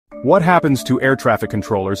What happens to air traffic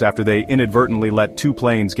controllers after they inadvertently let two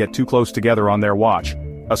planes get too close together on their watch?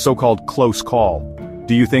 A so-called close call.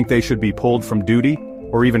 Do you think they should be pulled from duty,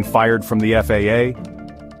 or even fired from the FAA?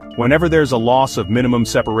 Whenever there's a loss of minimum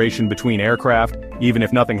separation between aircraft, even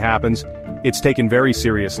if nothing happens, it's taken very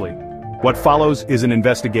seriously. What follows is an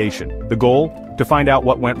investigation. The goal? To find out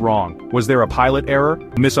what went wrong. Was there a pilot error,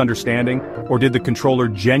 a misunderstanding, or did the controller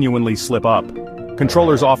genuinely slip up?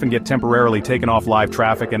 Controllers often get temporarily taken off live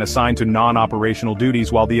traffic and assigned to non-operational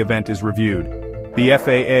duties while the event is reviewed. The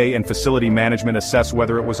FAA and facility management assess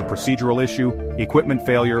whether it was a procedural issue, equipment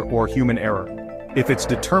failure, or human error. If it's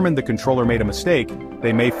determined the controller made a mistake,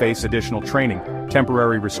 they may face additional training,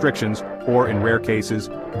 temporary restrictions, or in rare cases,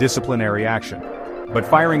 disciplinary action. But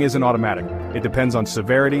firing isn't automatic. It depends on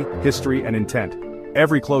severity, history, and intent.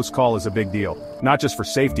 Every close call is a big deal, not just for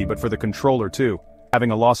safety but for the controller too.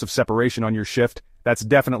 Having a loss of separation on your shift, that's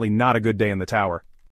definitely not a good day in the tower.